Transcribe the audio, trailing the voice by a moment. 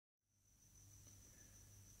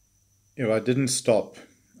If I didn't stop,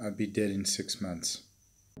 I'd be dead in 6 months.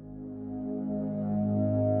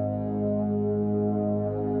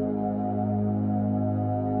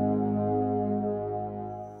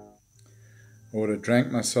 I would have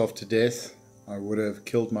drank myself to death. I would have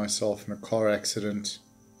killed myself in a car accident.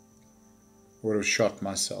 I would have shot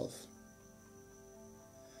myself.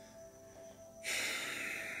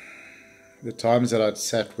 The times that I'd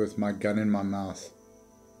sat with my gun in my mouth,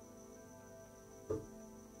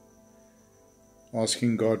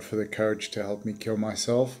 asking God for the courage to help me kill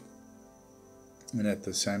myself, and at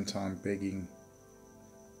the same time begging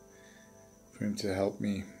for Him to help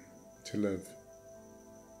me to live.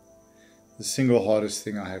 The single hardest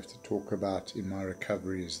thing I have to talk about in my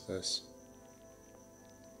recovery is this.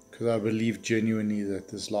 Because I believe genuinely that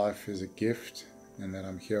this life is a gift and that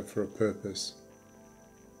I'm here for a purpose.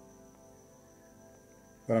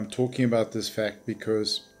 But I'm talking about this fact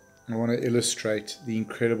because I want to illustrate the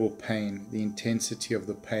incredible pain, the intensity of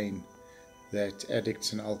the pain that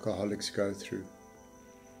addicts and alcoholics go through.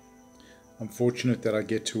 I'm fortunate that I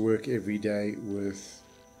get to work every day with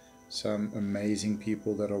some amazing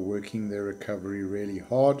people that are working their recovery really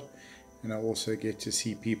hard, and I also get to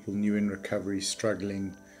see people new in recovery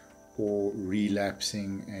struggling or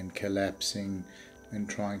relapsing and collapsing and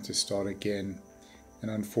trying to start again.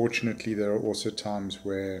 And unfortunately, there are also times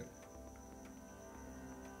where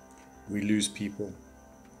we lose people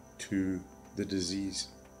to the disease.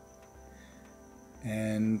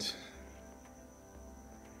 And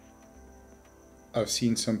I've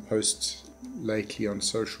seen some posts lately on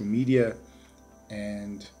social media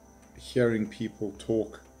and hearing people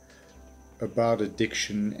talk about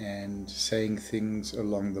addiction and saying things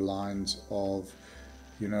along the lines of,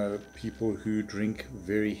 people who drink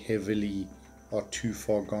very heavily are too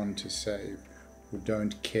far gone to save, or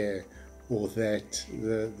don't care, or that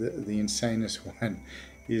the insanest one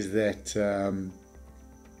is that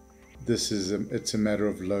it's a matter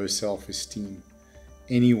of low self-esteem.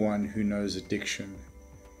 Anyone who knows addiction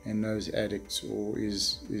and knows addicts or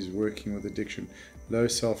is working with addiction, low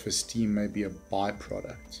self-esteem may be a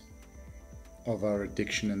byproduct of our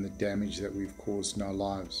addiction and the damage that we've caused in our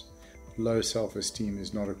lives. Low self-esteem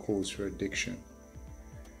is not a cause for addiction.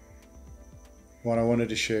 What I wanted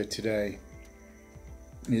to share today,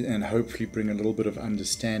 and hopefully bring a little bit of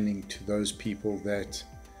understanding to those people that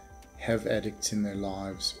have addicts in their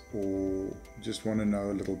lives or just want to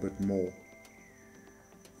know a little bit more,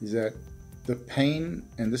 is that the pain,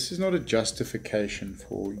 and this is not a justification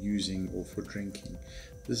for using or for drinking.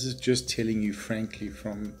 This is just telling you frankly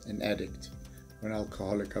from an addict, or an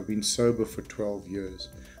alcoholic. I've been sober for 12 years.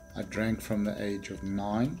 I drank from the age of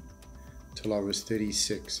 9 till I was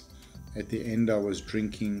 36. At the end, I was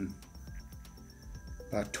drinking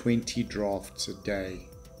about 20 drafts a day,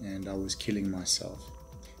 and I was killing myself.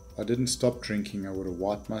 If I didn't stop drinking, I would have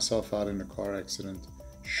wiped myself out in a car accident,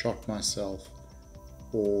 shot myself,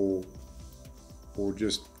 or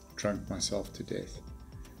just drunk myself to death.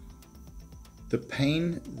 The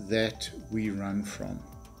pain that we run from,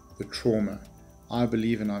 the trauma, I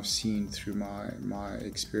believe, and I've seen through my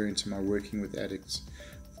experience and my working with addicts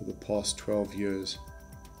for the past 12 years,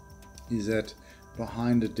 is that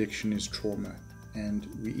behind addiction is trauma, and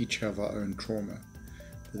we each have our own trauma.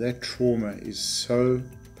 But that trauma is so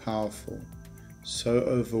powerful, so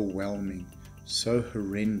overwhelming, so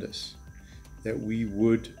horrendous, that we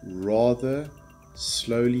would rather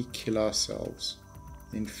slowly kill ourselves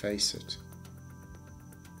than face it.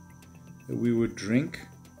 That we would drink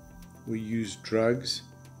or use drugs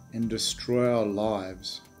and destroy our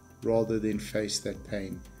lives rather than face that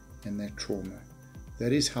pain and that trauma.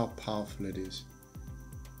 That is how powerful it is.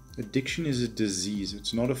 Addiction is a disease.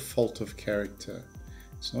 It's not a fault of character.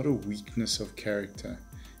 It's not a weakness of character.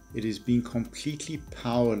 It is being completely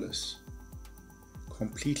powerless,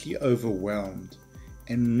 completely overwhelmed,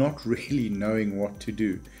 and not really knowing what to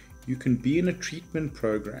do. You can be in a treatment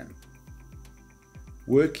program,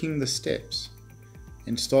 working the steps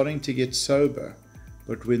and starting to get sober,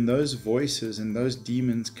 but when those voices and those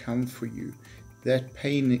demons come for you, that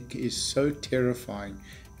pain is so terrifying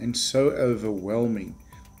and so overwhelming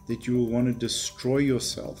that you will want to destroy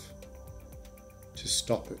yourself to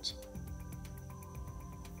stop it.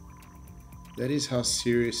 That is how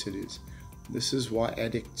serious it is. This is why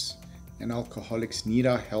addicts and alcoholics need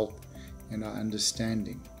our help and our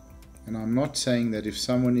understanding. And I'm not saying that if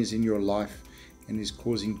someone is in your life and is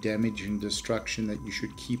causing damage and destruction that you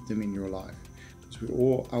should keep them in your life, because we're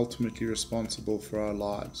all ultimately responsible for our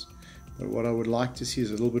lives. But what I would like to see is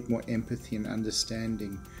a little bit more empathy and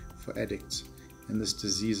understanding for addicts and this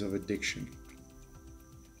disease of addiction.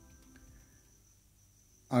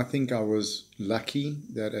 I think I was lucky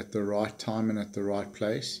that at the right time and at the right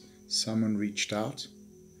place, someone reached out.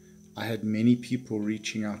 I had many people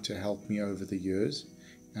reaching out to help me over the years,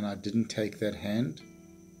 and I didn't take that hand.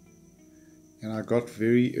 And I got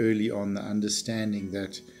very early on the understanding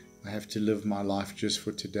that I have to live my life just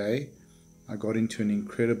for today. I got into an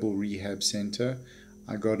incredible rehab center.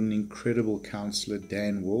 I got an incredible counselor,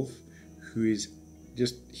 Dan Wolf, who is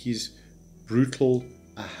just, he's brutal,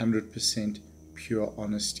 100% pure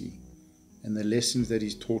honesty. And the lessons that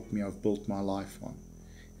he's taught me, I've built my life on.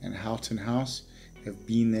 And Houghton House have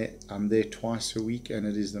been there. I'm there twice a week, and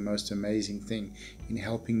it is the most amazing thing in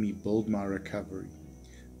helping me build my recovery.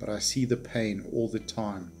 But I see the pain all the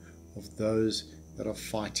time of those that are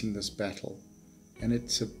fighting this battle. And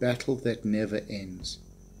it's a battle that never ends.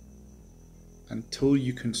 Until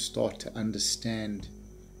you can start to understand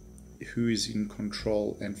who is in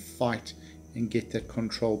control and fight and get that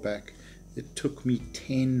control back. It took me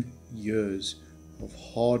 10 years of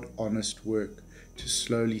hard, honest work to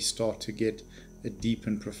slowly start to get a deep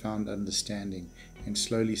and profound understanding and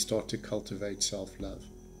slowly start to cultivate self-love.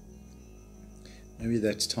 Maybe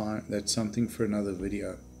that's something for another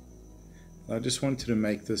video. I just wanted to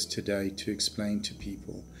make this today to explain to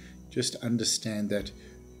people. Just understand that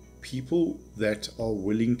people that are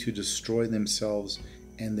willing to destroy themselves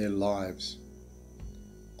and their lives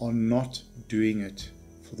are not doing it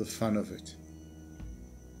for the fun of it.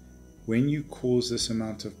 When you cause this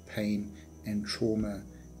amount of pain and trauma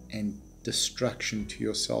and destruction to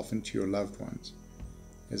yourself and to your loved ones,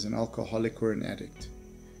 as an alcoholic or an addict,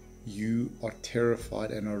 you are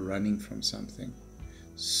terrified and are running from something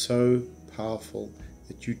so powerful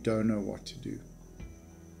that you don't know what to do.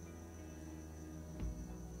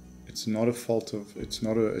 It's not a fault of, it's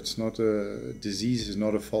not a disease, is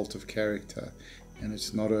not a fault of character, and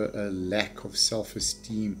it's not a lack of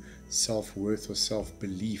self-esteem, self-worth, or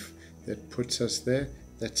self-belief that puts us there.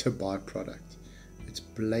 That's a byproduct. It's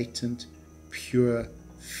blatant, pure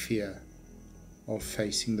fear of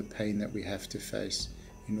facing the pain that we have to face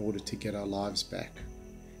in order to get our lives back.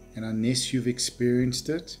 And unless you've experienced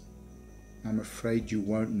it, I'm afraid you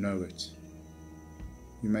won't know it.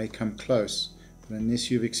 You may come close, but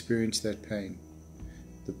unless you've experienced that pain,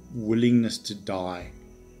 the willingness to die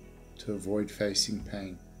to avoid facing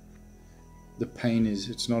pain, the pain is,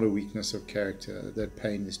 it's not a weakness of character. That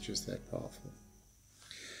pain is just that powerful.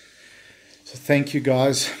 So thank you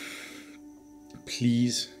guys.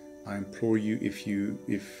 Please, I implore you, if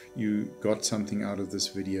you got something out of this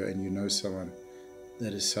video and you know someone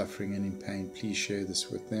that is suffering and in pain, please share this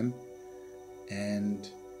with them. And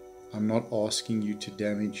I'm not asking you to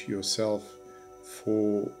damage yourself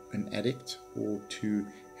for an addict or to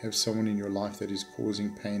have someone in your life that is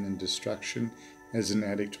causing pain and destruction as an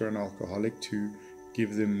addict or an alcoholic, to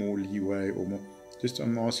give them more leeway or more.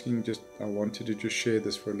 I'm asking, I wanted to just share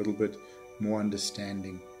this for a little bit more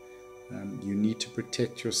understanding. You need to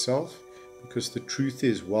protect yourself, because the truth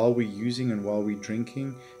is, while we're using and while we're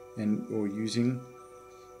drinking or using,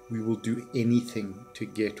 we will do anything to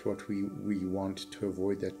get what we want to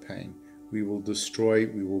avoid that pain. We will destroy,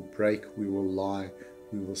 we will break, we will lie,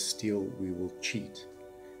 we will steal, we will cheat.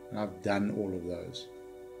 And I've done all of those.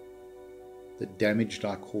 The damage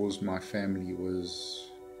that I caused my family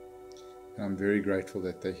was, and I'm very grateful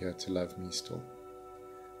that they're here to love me still.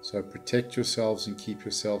 So protect yourselves and keep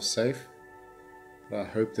yourselves safe. But I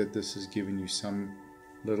hope that this has given you some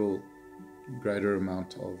little greater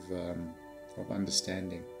amount of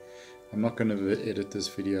understanding. I'm not going to edit this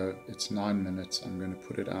video. It's 9 minutes. I'm going to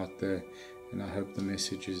put it out there, and I hope the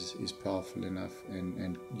message is powerful enough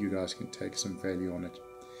and you guys can take some value on it.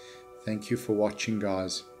 Thank you for watching,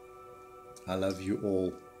 guys. I love you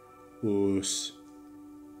all. Oos.